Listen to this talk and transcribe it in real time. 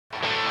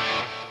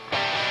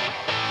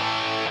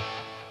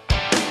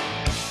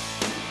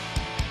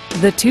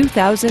The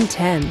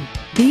 2010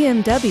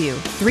 BMW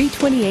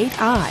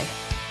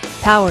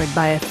 328i, powered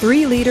by a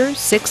 3-liter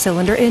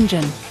 6-cylinder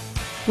engine.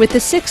 With a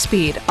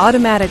 6-speed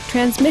automatic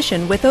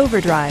transmission with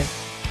overdrive,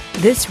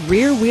 this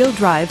rear-wheel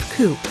drive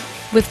coupe,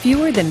 with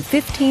fewer than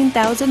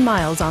 15,000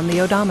 miles on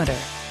the odometer,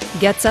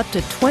 gets up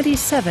to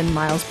 27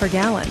 miles per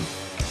gallon.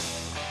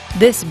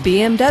 This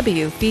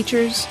BMW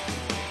features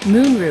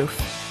moonroof,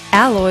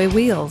 alloy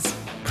wheels,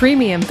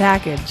 premium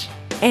package,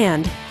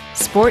 and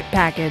sport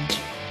package.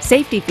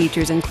 Safety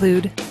features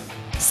include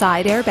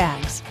side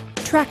airbags,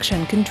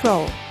 traction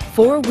control,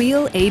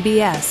 4-wheel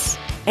ABS,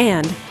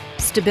 and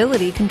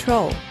stability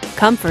control.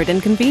 Comfort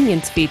and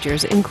convenience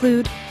features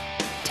include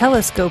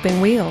telescoping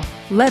wheel,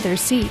 leather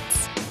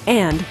seats,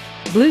 and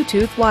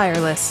Bluetooth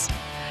wireless.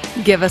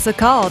 Give us a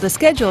call to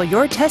schedule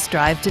your test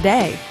drive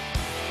today.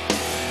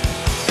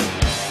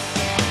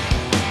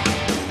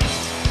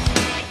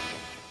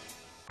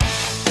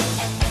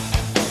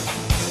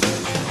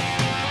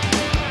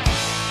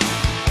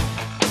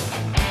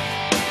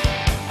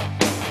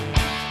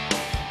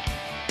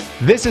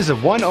 This is a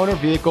one-owner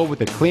vehicle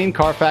with a clean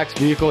Carfax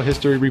Vehicle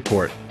History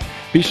Report.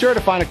 Be sure to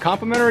find a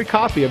complimentary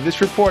copy of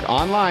this report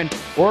online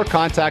or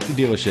contact the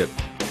dealership.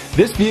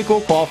 This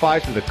vehicle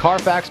qualifies for the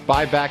Carfax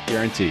Buyback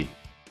Guarantee.